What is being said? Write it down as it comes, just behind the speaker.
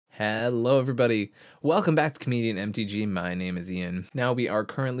Hello, everybody. Welcome back to Comedian MTG. My name is Ian. Now, we are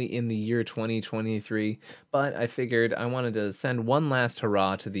currently in the year 2023, but I figured I wanted to send one last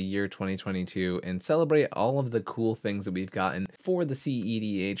hurrah to the year 2022 and celebrate all of the cool things that we've gotten for the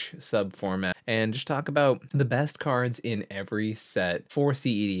cEDH sub format and just talk about the best cards in every set for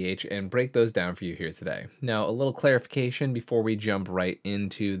cEDH and break those down for you here today. Now, a little clarification before we jump right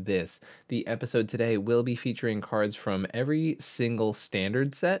into this. The episode today will be featuring cards from every single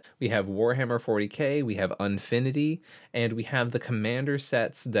standard set. We have Warhammer 40k, we have Unfinity, and we have the commander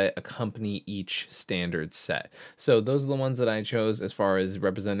sets that accompany each standard set. So those are the ones that I chose as far as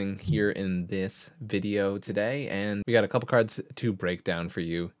representing here in this video today, and we got a couple cards to break down for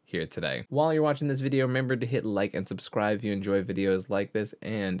you here today. While you're watching this video, remember to hit like and subscribe if you enjoy videos like this,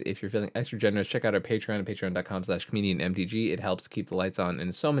 and if you're feeling extra generous, check out our Patreon at patreon.com/comedianmtg. It helps keep the lights on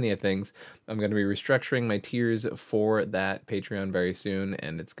and so many things. I'm going to be restructuring my tiers for that Patreon very soon,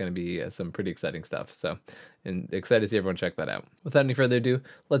 and it's going to be some pretty exciting stuff, so and excited to see everyone check that out. Without any further ado,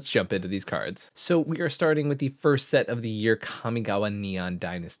 let's jump into these cards. So we are starting with the first set of the year, Kamigawa Neon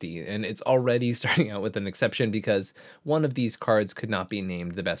Dynasty, and it's already starting out with an exception because one of these cards could not be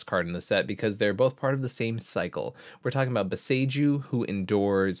named the best card in the set because they're both part of the same cycle. We're talking about Boseiju, Who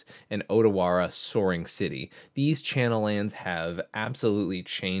Endures, and Odawara, Soaring City. These channel lands have absolutely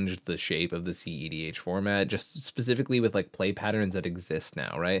changed the shape of the cEDH format, just specifically with like play patterns that exist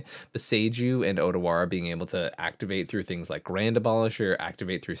now, right? Boseiju and Odawara being able to activate through things like Grand Abolisher,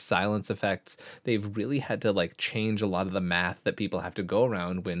 activate through silence effects. They've really had to like change a lot of the math that people have to go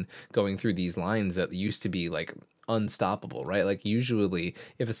around when going through these lines that used to be like unstoppable, right? Like usually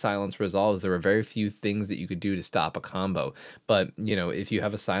if a silence resolves, there are very few things that you could do to stop a combo. But you know, if you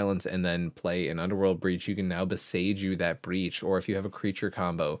have a silence and then play an Underworld Breach, you can now Boseiju that breach. Or if you have a creature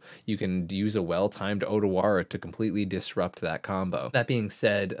combo, you can use a well-timed Odawara to completely disrupt that combo. That being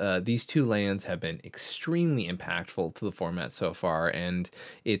said, these two lands have been extremely impactful to the format so far, and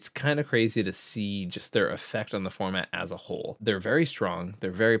it's kind of crazy to see just their effect on the format as a whole. They're very strong,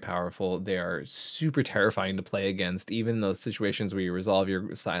 they're very powerful, they are super terrifying to play against. Even in those situations where you resolve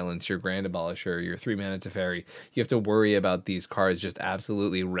your silence, your Grand Abolisher, your 3-mana Teferi, you have to worry about these cards just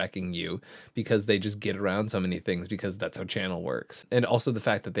absolutely wrecking you because they just get around so many things because that's how channel works. And also the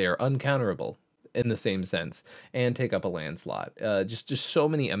fact that they are uncounterable in the same sense and take up a land slot. Just so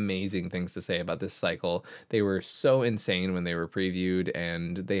many amazing things to say about this cycle. They were so insane when they were previewed,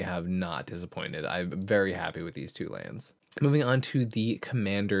 and they have not disappointed. I'm very happy with these two lands. Moving on to the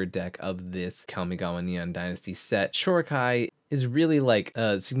commander deck of this Kamigawa Neon Dynasty set, Shorikai is really like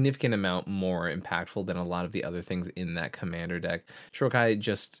a significant amount more impactful than a lot of the other things in that commander deck. Shorikai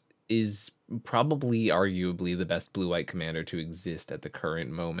just is probably arguably the best blue-white commander to exist at the current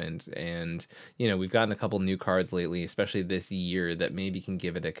moment, and you know, we've gotten a couple new cards lately, especially this year, that maybe can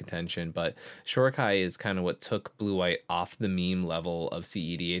give it a contention, but Shorikai is kind of what took blue-white off the meme level of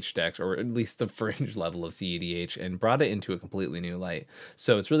cEDH decks, or at least the fringe level of cEDH, and brought it into a completely new light.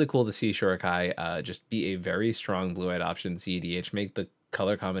 So it's really cool to see Shorikai just be a very strong blue-white option in cEDH, make the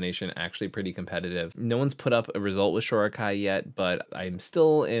color combination actually pretty competitive. No one's put up a result with Shorikai yet, but I'm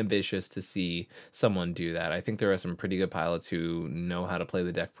still ambitious to see someone do that. I think there are some pretty good pilots who know how to play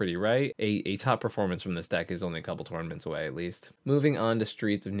the deck pretty right. A top performance from this deck is only a couple tournaments away at least. Moving on to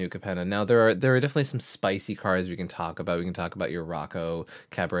Streets of New Capenna. Now there are definitely some spicy cards we can talk about. We can talk about your Rocco,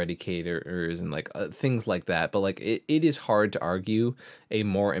 Cabaret Caterers, and like things like that, but like it is hard to argue a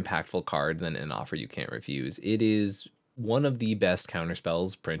more impactful card than An Offer You Can't Refuse. It is one of the best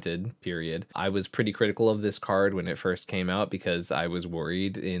counterspells printed, period. I was pretty critical of this card when it first came out because I was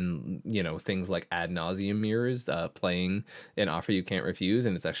worried in, you know, things like Ad Nauseam Mirrors, playing An Offer You Can't Refuse,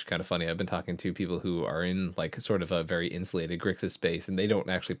 and it's actually kind of funny. I've been talking to people who are in like sort of a very insulated Grixis space, and they don't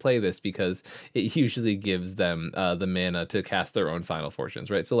actually play this because it usually gives them the mana to cast their own Final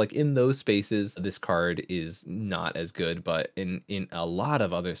Fortunes, right? So like in those spaces, this card is not as good, but in a lot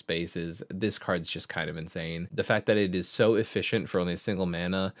of other spaces, this card's just kind of insane. The fact that it is so efficient for only a single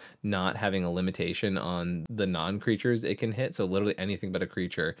mana, not having a limitation on the non-creatures it can hit, so literally anything but a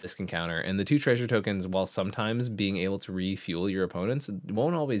creature this can counter. And the 2 treasure tokens, while sometimes being able to refuel your opponents,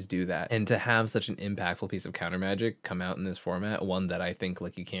 won't always do that. And to have such an impactful piece of counter magic come out in this format, one that I think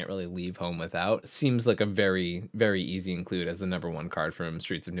like you can't really leave home without, seems like a very, very easy include as the #1 card from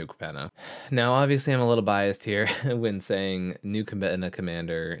Streets of New Capenna. Now obviously I'm a little biased here when saying New Capenna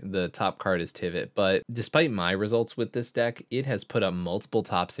commander, the top card is Tivit, but despite my results with with this deck. It has put up multiple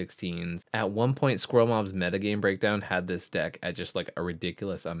top 16s. At one point, Squirrel Mob's metagame breakdown had this deck at just like a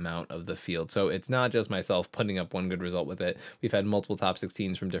ridiculous amount of the field. So it's not just myself putting up one good result with it. We've had multiple top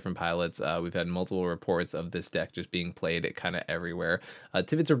 16s from different pilots. We've had multiple reports of this deck just being played kind of everywhere.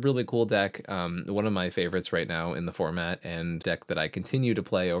 Tivit's a really cool deck. One of my favorites right now in the format, and deck that I continue to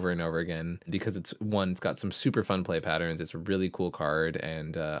play over and over again because it's got some super fun play patterns. It's a really cool card,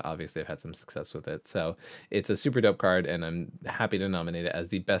 and obviously I've had some success with it. So it's a super dope card, and I'm happy to nominate it as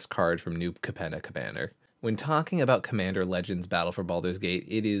the best card from New Capenna Commander. When talking about Commander Legends Battle for Baldur's Gate,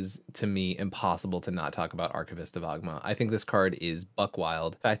 it is, to me, impossible to not talk about Archivist of Ogma. I think this card is buck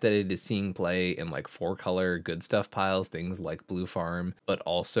wild. The fact that it is seeing play in like 4-color good stuff piles, things like Blue Farm, but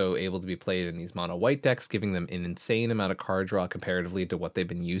also able to be played in these mono white decks, giving them an insane amount of card draw comparatively to what they've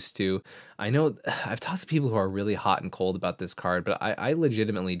been used to. I know I've talked to people who are really hot and cold about this card, but I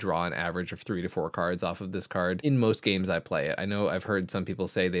legitimately draw an average of 3 to 4 cards off of this card in most games I play it. I know I've heard some people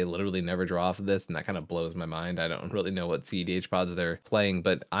say they literally never draw off of this, and that kind of blows my mind. I don't really know what cEDH pods they're playing,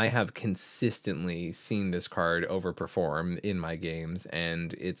 but I have consistently seen this card overperform in my games,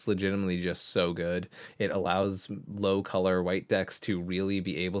 and it's legitimately just so good. It allows low color white decks to really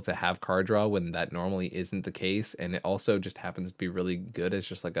be able to have card draw when that normally isn't the case, and it also just happens to be really good as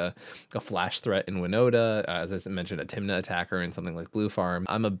just like a flash threat in Winota, as I mentioned, a Tymna attacker in something like Blue Farm.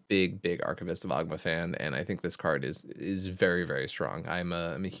 I'm a big Archivist of Ogma fan, and I think this card is very, very strong. I'm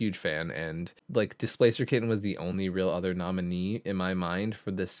a huge fan, and like Displacer Kitten was the only real other nominee in my mind for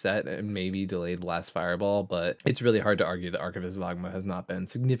this set, and maybe Delayed Blast Fireball, but it's really hard to argue that Archivist of Ogma has not been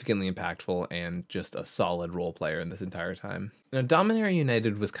significantly impactful and just a solid role player in this entire time. Now, Dominaria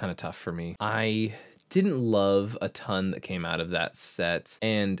United was kind of tough for me. I didn't love a ton that came out of that set,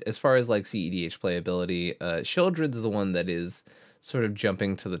 and as far as like cEDH playability, Sheoldred's the one that is sort of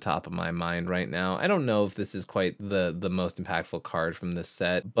jumping to the top of my mind right now. I don't know if this is quite the most impactful card from this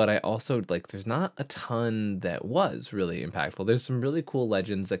set, but I also, like, there's not a ton that was really impactful. There's some really cool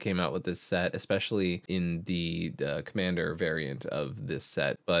legends that came out with this set, especially in the commander variant of this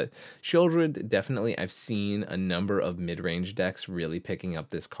set, but Sheoldred, definitely, I've seen a number of mid-range decks really picking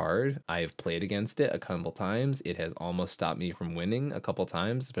up this card. I've played against it a couple times. It has almost stopped me from winning a couple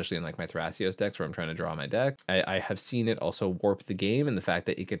times, especially in like my Thrasios decks where I'm trying to draw my deck. I have seen it also warp the game, and the fact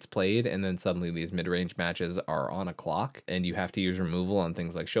that it gets played and then suddenly these mid-range matches are on a clock and you have to use removal on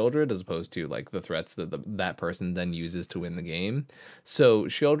things like Sheoldred as opposed to like the threats that that person then uses to win the game. So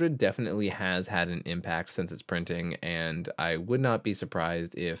Sheoldred definitely has had an impact since its printing, and I would not be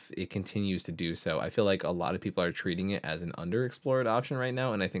surprised if it continues to do so. I feel like a lot of people are treating it as an underexplored option right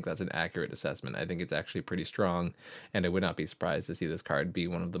now, and I think that's an accurate assessment. I think it's actually pretty strong, and I would not be surprised to see this card be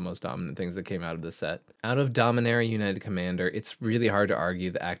one of the most dominant things that came out of the set. Out of Dominaria United Commander, it's really hard to argue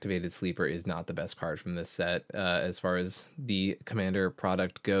the Activated Sleeper is not the best card from this set as far as the Commander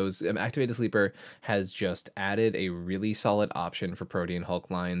product goes. Activated Sleeper has just added a really solid option for Protean Hulk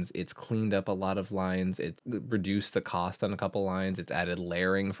lines. It's cleaned up a lot of lines. It's reduced the cost on a couple lines. It's added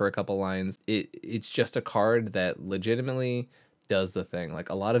layering for a couple lines. It's just a card that legitimately does the thing. Like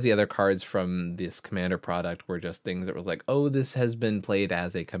a lot of the other cards from this commander product were just things that were like, oh, this has been played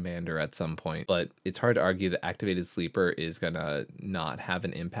as a commander at some point, but it's hard to argue that Activated Sleeper is gonna not have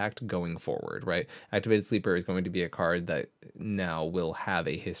an impact going forward, right? Activated Sleeper is going to be a card that now will have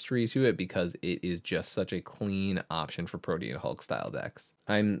a history to it because it is just such a clean option for Protean Hulk style decks.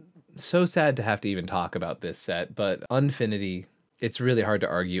 I'm so sad to have to even talk about this set, but Unfinity, it's really hard to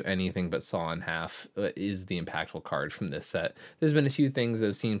argue anything but Saw in Half is the impactful card from this set. There's been a few things that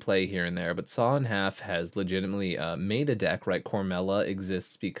I've seen play here and there, but Saw in Half has legitimately made a deck, right? Cormella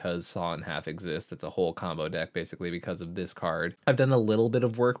exists because Saw in Half exists. It's a whole combo deck basically because of this card. I've done a little bit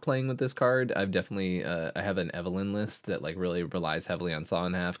of work playing with this card. I've definitely, I have an Evelyn list that like really relies heavily on Saw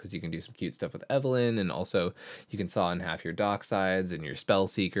in Half because you can do some cute stuff with Evelyn, and also you can Saw in Half your Docksides and your Spell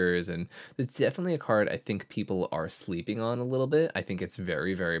Seekers, and it's definitely a card I think people are sleeping on a little bit. I think it's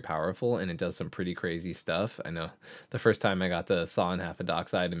very, very powerful, and it does some pretty crazy stuff. I know the first time I got to Saw in Half a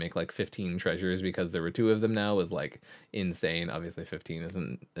Dockside and make like 15 treasures because there were 2 of them now was like insane. Obviously 15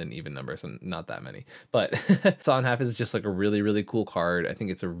 isn't an even number, so not that many, but Saw in Half is just like a really, really cool card. I think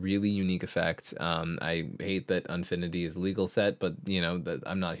it's a really unique effect. I hate that Unfinity is a legal set, but you know,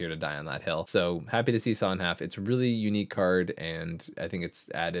 I'm not here to die on that hill. So happy to see Saw in Half. It's a really unique card, and I think it's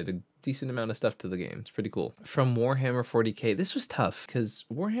added a decent amount of stuff to the game. It's pretty cool. From Warhammer 40k, this was tough because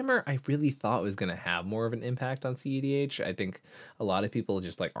Warhammer I really thought was going to have more of an impact on cEDH. I think a lot of people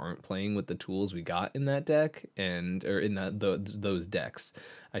just like aren't playing with the tools we got in that deck, and or in those decks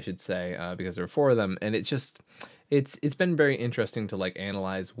I should say, because there were 4 of them, and it's been very interesting to like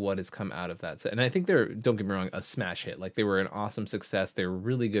analyze what has come out of that set. And I think they're, don't get me wrong, a smash hit. Like they were an awesome success. They were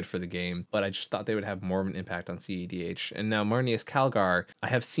really good for the game, but I just thought they would have more of an impact on cEDH. And now Marnius Calgar, I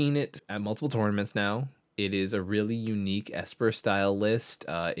have seen it at multiple tournaments now. It is a really unique Esper style list.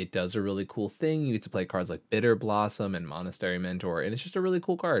 It does a really cool thing. You get to play cards like Bitter Blossom and Monastery Mentor, and it's just a really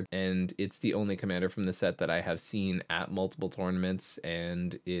cool card. And it's the only commander from the set that I have seen at multiple tournaments,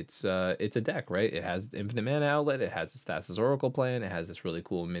 and it's a deck, right? It has infinite mana outlet, it has the Stasis Oracle plan, it has this really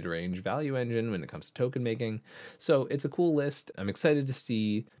cool mid-range value engine when it comes to token making. So it's a cool list. I'm excited to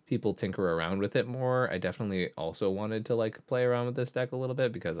see people tinker around with it more. I definitely also wanted to like play around with this deck a little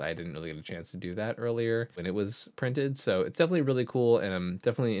bit because I didn't really get a chance to do that earlier when it was printed. So it's definitely really cool, and I'm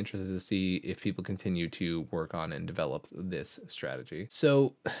definitely interested to see if people continue to work on and develop this strategy.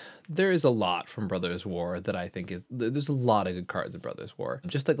 So there is a lot from Brothers War that I think there's a lot of good cards in Brothers War.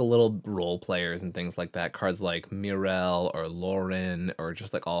 Just like a little role players and things like that. Cards like Mirel or Lauren or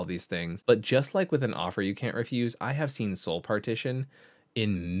just like all of these things. But just like with an offer you can't refuse, I have seen Soul Partition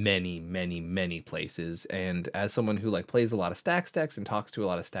in many places, and as someone who like plays a lot of Stacks decks and talks to a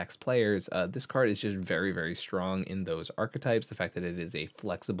lot of Stacks players, this card is just very strong in those archetypes. The fact that it is a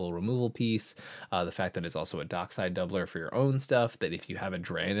flexible removal piece, the fact that it's also a dockside doubler for your own stuff, that if you have a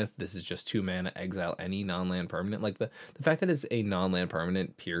Draenith, this is just 2 mana, exile any non-land permanent. Like the fact that it's a non-land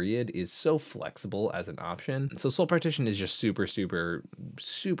permanent period is so flexible as an option. So Soul Partition is just super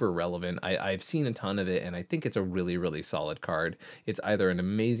relevant. I've seen a ton of it, and I think it's a really solid card. It's either an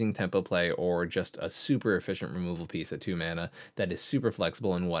amazing tempo play or just a super efficient removal piece at 2 mana that is super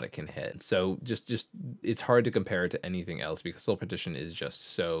flexible in what it can hit. So just it's hard to compare it to anything else because Soul Partition is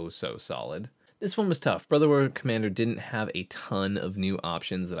just so solid. This one was tough. Brother War Commander didn't have a ton of new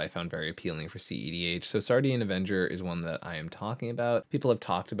options that I found very appealing for cEDH, so Sardian Avenger is one that I am talking about. People have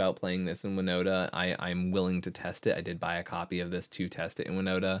talked about playing this in Winota. I'm willing to test it. I did buy a copy of this to test it in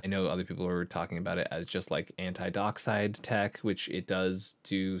Winota. I know other people were talking about it as just like anti-dockside tech, which it does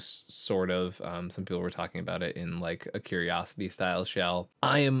do sort of. Some people were talking about it in like a Curiosity style shell.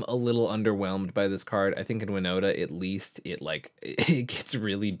 I am a little underwhelmed by this card. I think in Winota, at least, it gets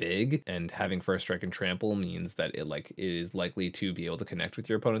really big, and having First Strike and Trample means that it is likely to be able to connect with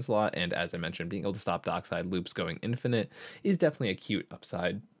your opponents a lot, and as I mentioned, being able to stop dockside loops going infinite is definitely a cute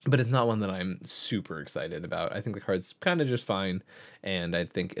upside, but it's not one that I'm super excited about. I think the card's kind of just fine, and I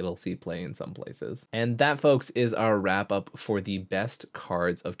think it'll see play in some places. And that, folks, is our wrap up for the best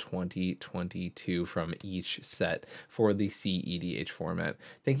cards of 2022 from each set for the cEDH format.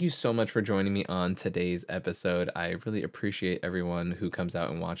 Thank you so much for joining me on today's episode. I really appreciate everyone who comes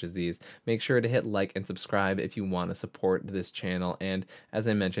out and watches these. Make sure to hit like and subscribe if you want to support this channel. And as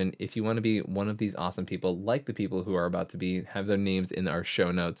I mentioned, if you want to be one of these awesome people, like the people who are about to have their names in our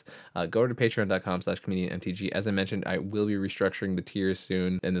show notes, go to patreon.com/comedianmtg. As I mentioned, I will be restructuring the tiers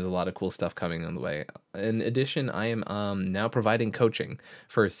soon, and there's a lot of cool stuff coming on the way. In addition, I am now providing coaching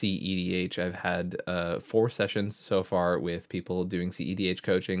for cEDH. I've had 4 sessions so far with people doing cEDH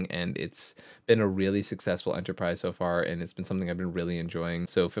coaching, and it's been a really successful enterprise so far, and it's been something I've been really enjoying.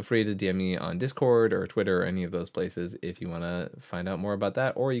 So feel free to DM me on Discord or Twitter or any of those places if you want to find out more about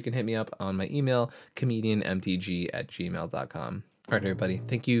that, or you can hit me up on my email, comedianmtg@gmail.com. All right, everybody,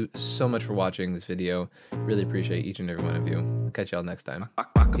 thank you so much for watching this video. Really appreciate each and every one of you. I'll catch y'all next time. I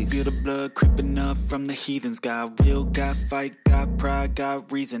can feel the blood creeping up from the heathens. Got will, got fight, got pride, got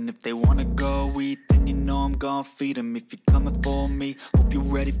reason. If they wanna go eat, then you know I'm gonna feed them. If you're coming for me, hope you're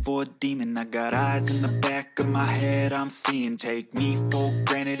ready for a demon. I got eyes in the back of my head, I'm seeing. Take me for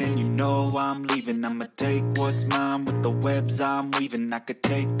granted and you know I'm leaving. I'ma take what's mine with the webs I'm weaving. I could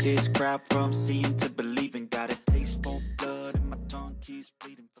take this crowd from seeing to believing.